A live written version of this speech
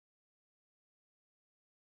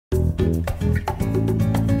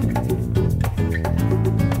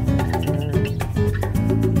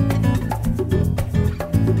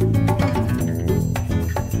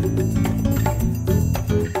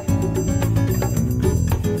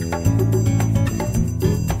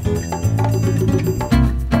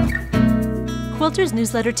Quilters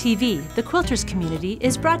Newsletter TV, the Quilters community,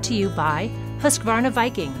 is brought to you by Husqvarna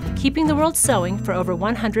Viking, keeping the world sewing for over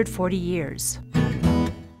 140 years.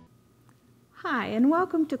 Hi, and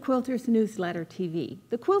welcome to Quilters Newsletter TV,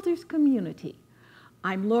 the Quilters community.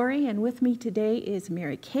 I'm Lori, and with me today is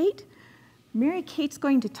Mary Kate. Mary Kate's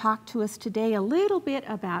going to talk to us today a little bit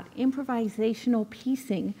about improvisational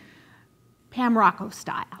piecing, Pam Rocco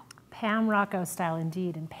style. Pam Rocco style,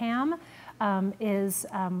 indeed. And Pam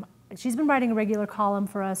she's been writing a regular column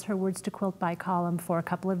for us, her Words to Quilt By column, for a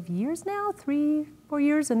couple of years now, 3-4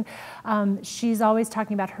 years, and she's always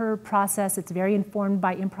talking about her process. It's very informed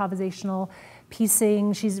by improvisational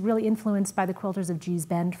piecing. She's really influenced by the quilters of Gee's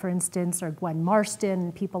Bend, for instance, or Gwen Marston,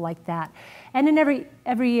 and people like that. And in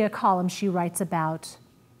every column, she writes about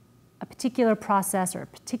a particular process or a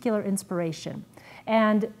particular inspiration.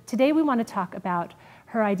 And today we want to talk about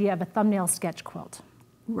her idea of a thumbnail sketch quilt.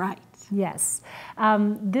 Right. Yes.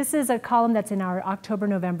 This is a column that's in our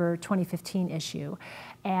October-November 2015 issue.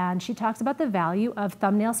 And she talks about the value of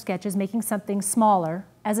thumbnail sketches, making something smaller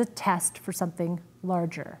as a test for something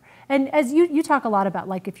larger. And as you talk a lot about,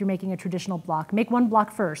 like, if you're making a traditional block, make one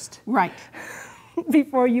block first. Right.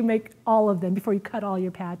 Before you make all of them, before you cut all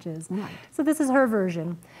your patches. Right. So this is her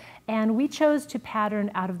version. And we chose to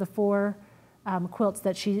pattern out of the 4 quilts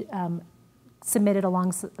that she submitted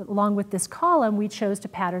along with this column. We chose to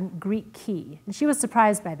pattern Greek key. And she was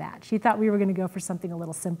surprised by that. She thought we were going to go for something a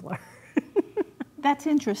little simpler. That's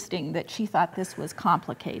interesting that she thought this was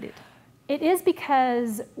complicated. It is,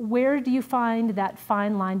 because where do you find that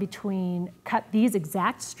fine line between cut these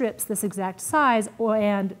exact strips, this exact size,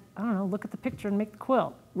 and, I don't know, look at the picture and make the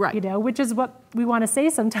quilt? Right. You know, which is what we want to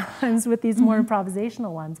say sometimes with these more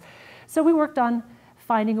improvisational ones. So we worked on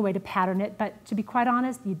finding a way to pattern it, but to be quite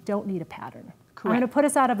honest, you don't need a pattern. Correct. I'm going to put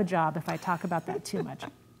us out of a job if I talk about that too much.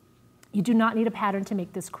 You do not need a pattern to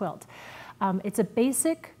make this quilt. It's a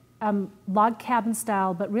basic log cabin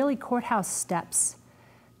style, but really courthouse steps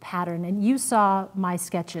pattern. And you saw my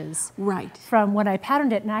sketches from when I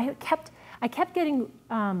patterned it, and I kept getting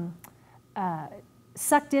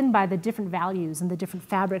sucked in by the different values and the different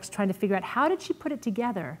fabrics, trying to figure out how did she put it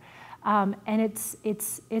together. And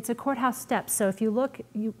it's a courthouse step. So if you look,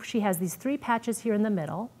 she has these 3 patches here in the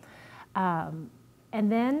middle, and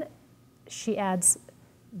then she adds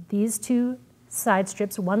these 2 side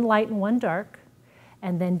strips, one light and one dark,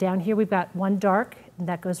 and then down here we've got one dark, and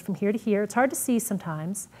that goes from here to here. It's hard to see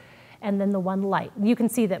sometimes, and then the one light. You can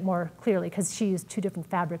see that more clearly because she used 2 different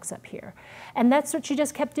fabrics up here. And that's what she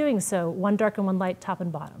just kept doing. So one dark and one light, top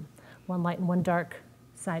and bottom. One light and one dark,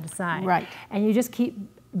 side to side. Right. And you just keep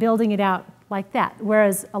building it out like that.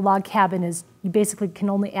 Whereas a log cabin is, you basically can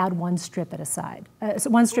only add one strip at a side,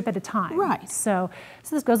 one strip at a time. Right. So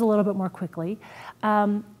this goes a little bit more quickly.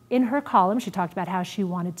 In her column, she talked about how she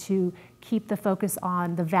wanted to keep the focus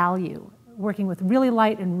on the value, working with really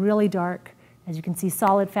light and really dark. As you can see,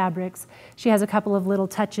 solid fabrics. She has a couple of little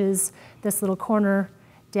touches, this little corner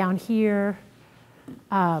down here,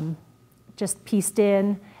 just pieced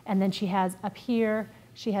in, and then she has up here,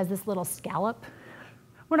 she has this little scallop.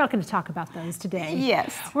 We're not going to talk about those today.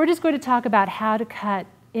 Yes. We're just going to talk about how to cut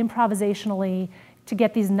improvisationally to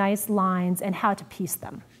get these nice lines and how to piece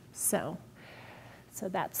them. So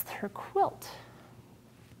that's her quilt.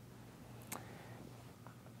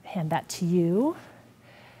 Hand that to you.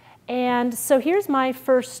 And so here's my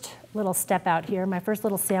first little step out here, my first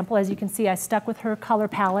little sample. As you can see, I stuck with her color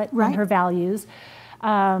palette and her values.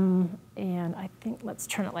 And I think, let's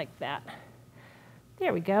turn it like that.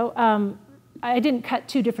 There we go. I didn't cut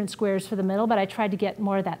 2 different squares for the middle, but I tried to get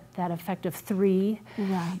more of that effect of 3.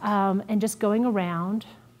 Right. And just going around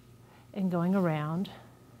and going around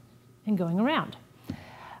and going around.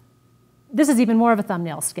 This is even more of a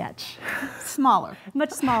thumbnail sketch. Smaller.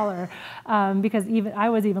 Much smaller, because I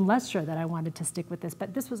was even less sure that I wanted to stick with this,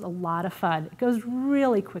 but this was a lot of fun. It goes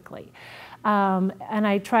really quickly. And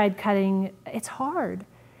I tried cutting. It's hard.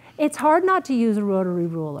 It's hard not to use a rotary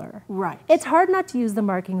ruler. Right. It's hard not to use the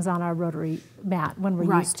markings on our rotary mat when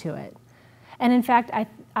we're used to it. And in fact,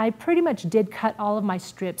 I pretty much did cut all of my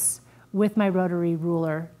strips with my rotary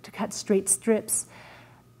ruler to cut straight strips.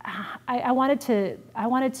 I wanted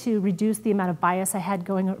to reduce the amount of bias I had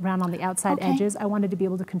going around on the outside edges. I wanted to be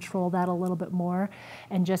able to control that a little bit more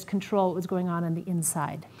and just control what was going on the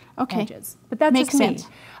inside edges. But that makes sense.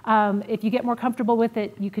 If you get more comfortable with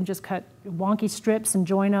it, you can just cut wonky strips and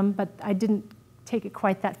join them, but I didn't take it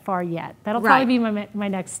quite that far yet. That'll probably be my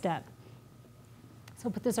next step. So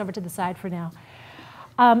I'll put this over to the side for now.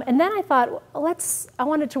 And then I thought, I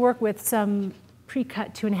wanted to work with some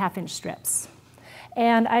pre-cut 2.5-inch strips.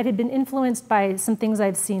 And I had been influenced by some things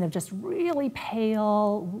I've seen of just really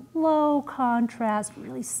pale, low contrast,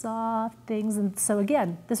 really soft things. And so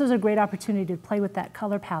again, this was a great opportunity to play with that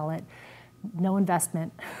color palette. No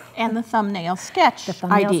investment. And the thumbnail sketch The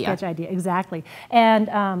thumbnail idea. sketch idea, exactly. And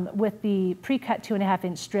with the pre-cut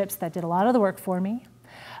 2.5-inch strips, that did a lot of the work for me.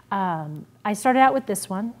 I started out with this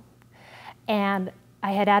one, and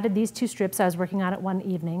I had added these 2 strips. I was working on it one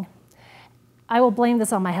evening. I will blame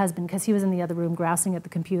this on my husband because he was in the other room grousing at the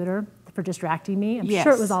computer for distracting me. I'm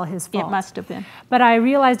sure it was all his fault. It must have been. But I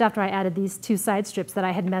realized after I added these 2 side strips that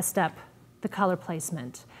I had messed up the color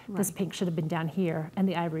placement. Right. This pink should have been down here, and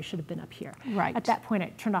the ivory should have been up here. Right. At that point,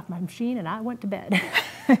 I turned off my machine, and I went to bed.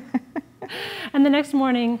 And the next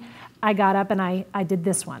morning, I got up, and I did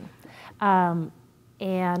this one. And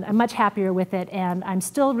I'm much happier with it, and I'm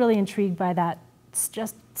still really intrigued by that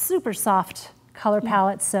just super soft color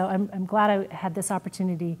palette, so I'm glad I had this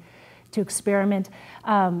opportunity to experiment.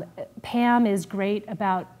 Pam is great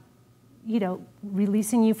about,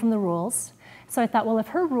 releasing you from the rules. So I thought, well, if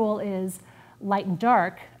her rule is light and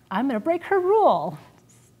dark, I'm going to break her rule.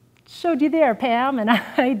 Showed you there, Pam, and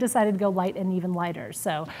I decided to go light and even lighter.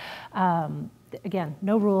 So again,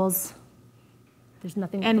 no rules. There's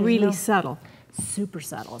nothing. And really subtle. Super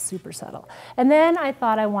subtle, super subtle. And then I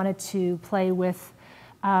thought I wanted to play with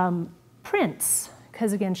prints,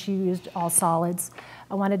 because again, she used all solids.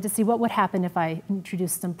 I wanted to see what would happen if I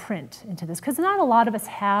introduced some print into this, because not a lot of us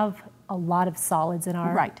have a lot of solids in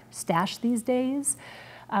our stash these days.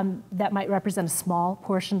 That might represent a small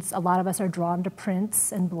portion. A lot of us are drawn to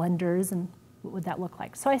prints and blenders, and what would that look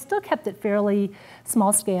like? So I still kept it fairly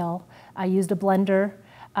small scale. I used a blender,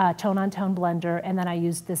 tone-on-tone blender, and then I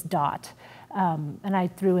used this dot. And I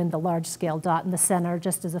threw in the large scale dot in the center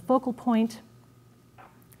just as a focal point.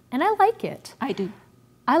 And I like it. I do.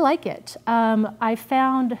 I like it. I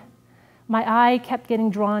found my eye kept getting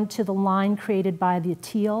drawn to the line created by the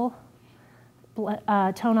teal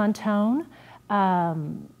tone on tone.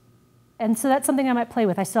 And so that's something I might play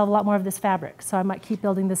with. I still have a lot more of this fabric, so I might keep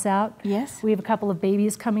building this out. Yes. We have a couple of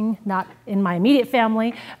babies coming, not in my immediate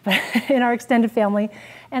family, but in our extended family.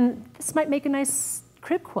 And this might make a nice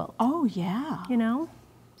crib quilt. Oh, yeah.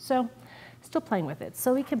 So still playing with it.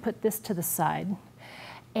 So we can put this to the side.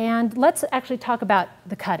 And let's actually talk about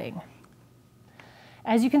the cutting.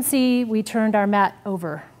 As you can see, we turned our mat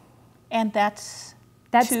over. And that's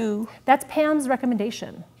Pam's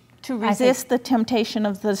recommendation. To resist the temptation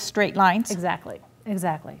of the straight lines? Exactly,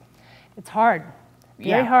 exactly. It's hard,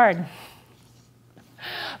 very hard.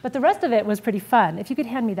 But the rest of it was pretty fun. If you could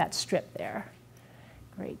hand me that strip there.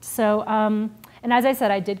 Great. So, and as I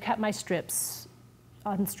said, I did cut my strips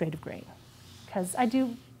on straight of grain, because I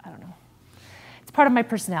don't know. It's part of my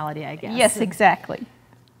personality, I guess. Yes, exactly.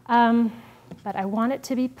 But I want it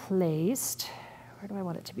to be placed, where do I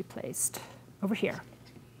want it to be placed? Over here.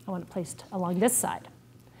 I want it placed along this side,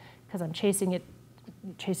 because I'm chasing it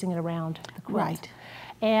around the quilt. Right.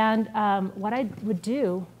 And what I would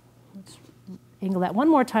do, let's angle that one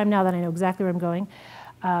more time now that I know exactly where I'm going.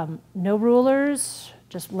 No rulers,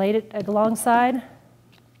 just laid it alongside.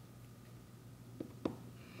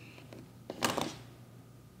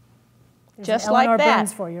 Just like that.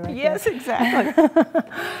 Burns for you right yes, there. exactly.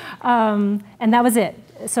 And that was it.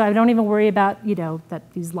 So I don't even worry about, that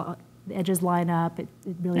these edges line up. It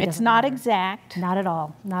really doesn't It's not matter. exact. Not at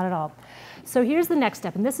all, not at all. So here's the next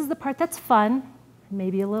step, and this is the part that's fun,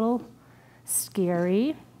 maybe a little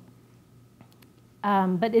scary,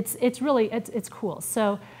 but it's really cool.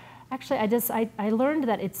 So actually I learned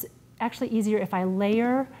that it's actually easier if I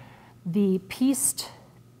layer the pieced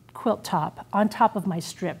quilt top on top of my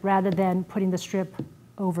strip rather than putting the strip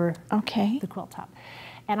over the quilt top.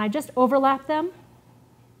 And I just overlap them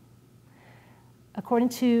according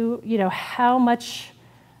to how much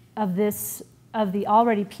of the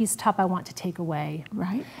already pieced top I want to take away.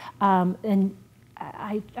 Right. And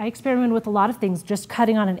I experiment with a lot of things, just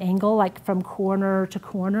cutting on an angle, like from corner to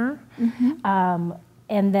corner,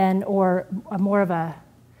 and then or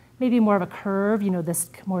maybe more of a curve,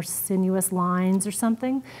 this more sinuous lines or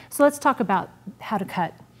something. So let's talk about how to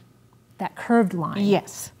cut that curved line.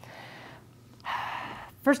 Yes.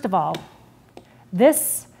 First of all,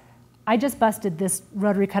 I just busted this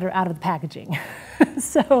rotary cutter out of the packaging.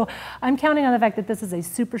 So I'm counting on the fact that this is a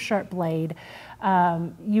super sharp blade.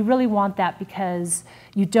 You really want that because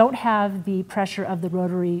you don't have the pressure of the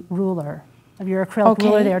rotary ruler, of your acrylic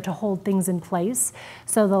ruler there to hold things in place.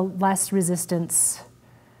 So the less resistance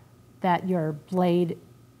that your blade,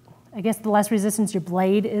 the less resistance your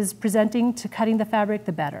blade is presenting to cutting the fabric,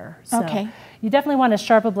 the better. So you definitely want as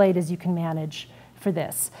sharp a blade as you can manage for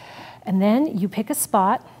this. And then you pick a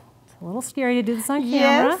spot, a little scary to do this on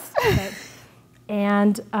camera. Yes.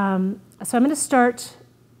 And so I'm going to start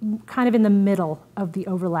kind of in the middle of the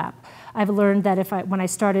overlap. I've learned that when I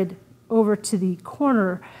started over to the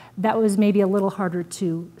corner, that was maybe a little harder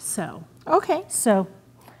to sew. Okay. So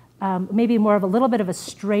maybe more of a little bit of a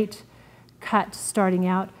straight cut starting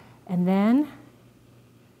out, and then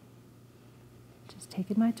just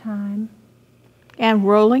taking my time. And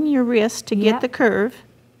rolling your wrist to get the curve.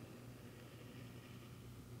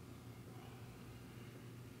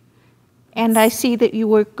 And I see that you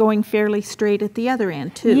were going fairly straight at the other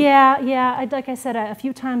end, too. Yeah. Like I said, a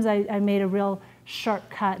few times I made a real sharp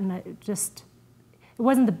cut, and it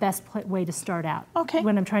wasn't the best way to start out. Okay.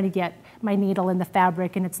 When I'm trying to get my needle in the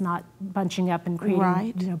fabric and it's not bunching up and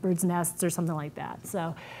creating birds' nests or something like that.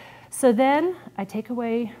 So then I take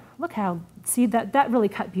away, look how, see that really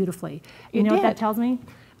cut beautifully. You know what that tells me?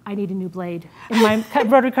 I need a new blade in my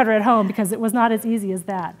rotary cutter at home, because it was not as easy as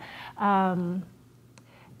that.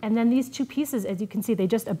 And then these two pieces, as you can see, they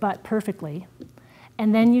just abut perfectly.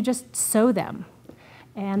 And then you just sew them.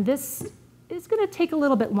 And this is going to take a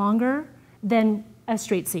little bit longer than a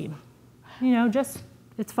straight seam. You know,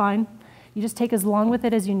 it's fine. You just take as long with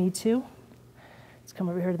it as you need to. Let's come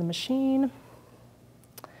over here to the machine.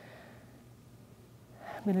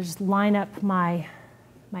 I'm going to just line up my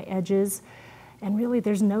edges. And really,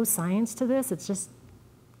 there's no science to this. It's just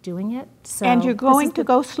doing it. So and you're going to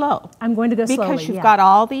go slow. I'm going to go slowly, because you've got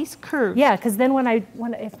all these curves. Yeah, because then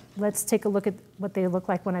let's take a look at what they look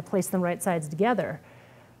like when I place them right sides together.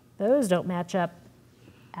 Those don't match up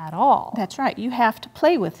at all. That's right. You have to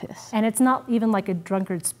play with this. And it's not even like a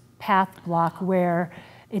drunkard's path block where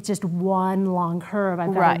it's just one long curve.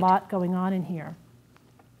 I've got a lot going on in here.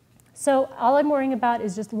 So all I'm worrying about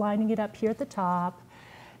is just lining it up here at the top.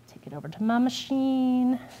 Take it over to my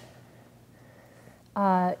machine.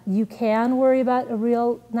 You can worry about a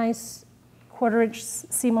real nice 1/4 inch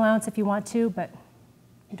seam allowance if you want to, but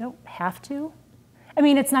you don't have to. I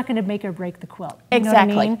mean, it's not going to make or break the quilt. You know what I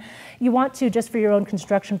mean? You want to just for your own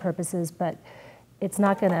construction purposes, but it's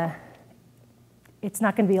not going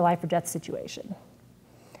to be a life or death situation.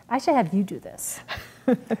 I should have you do this.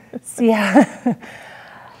 See how?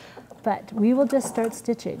 But we will just start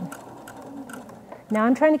stitching. Now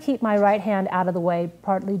I'm trying to keep my right hand out of the way,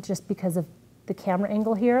 partly just because of the camera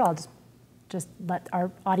angle here. I'll just let our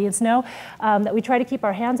audience know that we try to keep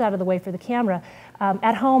our hands out of the way for the camera.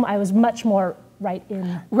 At home, I was much more right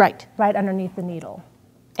underneath the needle.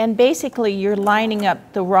 And basically, you're lining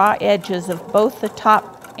up the raw edges of both the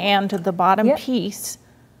top and the bottom piece,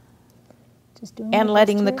 and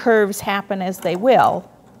letting the curves happen as they will.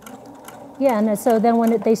 Yeah, and so then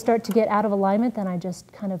when they start to get out of alignment, then I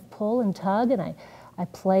just kind of pull and tug, and I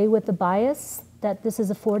play with the bias that this is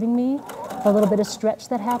affording me, a little bit of stretch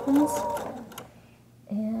that happens,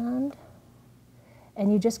 and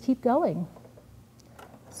you just keep going.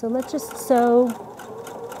 So let's just sew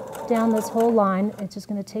down this whole line. It's just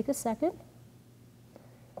going to take a second.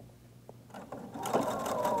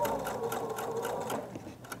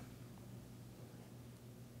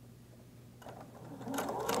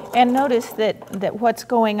 And notice that what's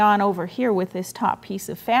going on over here with this top piece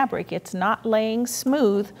of fabric, it's not laying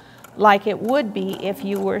smooth like it would be if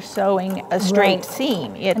you were sewing a straight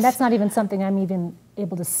seam. And that's not even something I'm even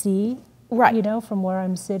able to see, you know, from where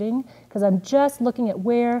I'm sitting, because I'm just looking at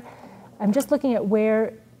where,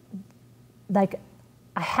 like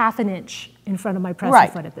a 1/2 inch in front of my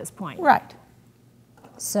pressing foot at this point. Right.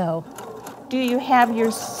 So. Do you have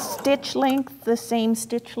your stitch length, the same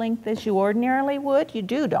stitch length as you ordinarily would? You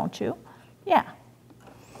do, don't you? Yeah.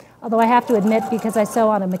 Although I have to admit, because I sew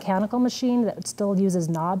on a mechanical machine that still uses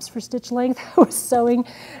knobs for stitch length, I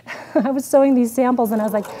was sewing these samples and I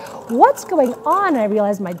was like, what's going on? And I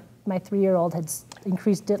realized my 3-year-old had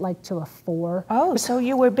increased it like to a 4. Oh, so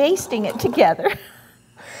you were basting it together.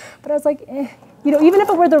 But I was like, you know, even if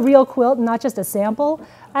it were the real quilt and not just a sample,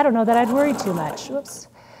 I don't know that I'd worry too much. Whoops.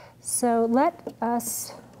 So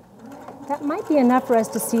that might be enough for us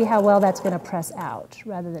to see how well that's going to press out,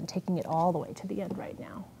 rather than taking it all the way to the end right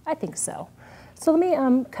now. I think so. So let me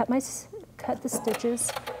cut the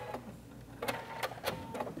stitches.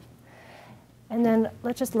 And then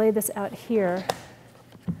let's just lay this out here.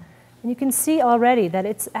 And you can see already that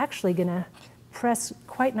it's actually going to press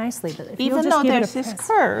quite nicely. But even though there's this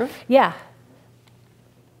curve. Yeah.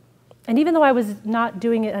 And even though I was not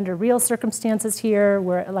doing it under real circumstances here,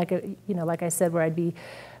 where like I said, where I'd be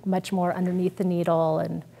much more underneath the needle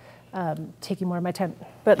and taking more of my time.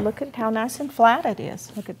 But look at how nice and flat it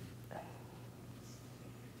is. Look at.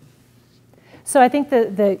 So I think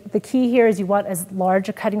the key here is you want as large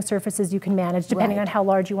a cutting surface as you can manage, depending on how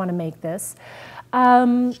large you want to make this.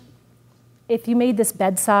 if you made this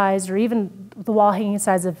bed size or even the wall hanging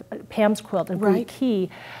size of Pam's quilt in Greek key,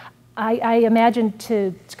 I imagine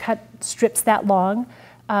to cut strips that long,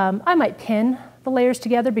 I might pin the layers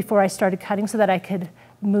together before I started cutting so that I could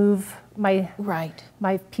move my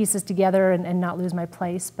pieces together and not lose my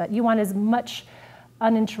place. But you want as much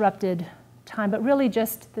uninterrupted time, but really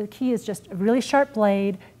just, the key is just a really sharp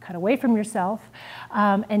blade, cut away from yourself,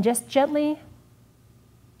 and just gently,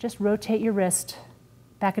 just rotate your wrist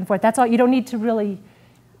back and forth. That's all. You don't need to really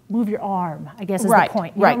move your arm, I guess is the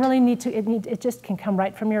point. You don't really need to, it just can come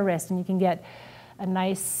right from your wrist and you can get a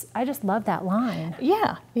nice, I just love that line.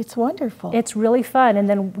 Yeah, it's wonderful. It's really fun. And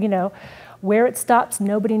then, you know, where it stops,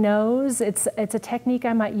 nobody knows. It's a technique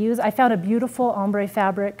I might use. I found a beautiful ombre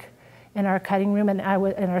fabric in our cutting room and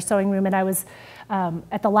in our sewing room, and I was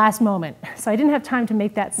at the last moment. So I didn't have time to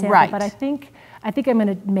make that sample, but I think I'm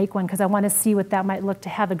gonna make one because I want to see what that might look to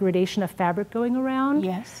have a gradation of fabric going around.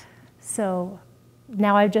 Yes. So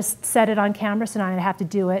now I've just set it on camera, so now I have to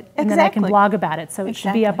do it, and then I can blog about it. So it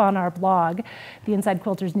should be up on our blog, the Inside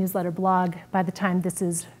Quilters newsletter blog, by the time this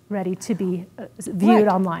is ready to be viewed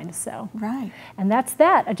online. So and that's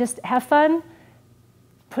that. I just have fun,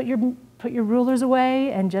 put your rulers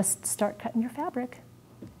away, and just start cutting your fabric.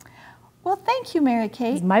 Well, thank you, Mary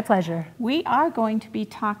Kate. It's my pleasure. We are going to be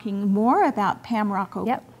talking more about Pam Rocco.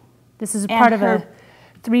 Yep. This is part of a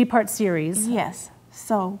 3-part series. Yes.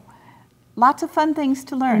 So lots of fun things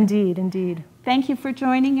to learn. Indeed, indeed. Thank you for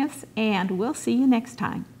joining us, and we'll see you next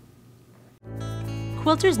time.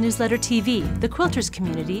 Quilters Newsletter TV, the Quilters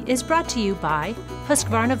community, is brought to you by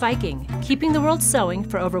Husqvarna Viking, keeping the world sewing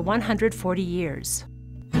for over 140 years.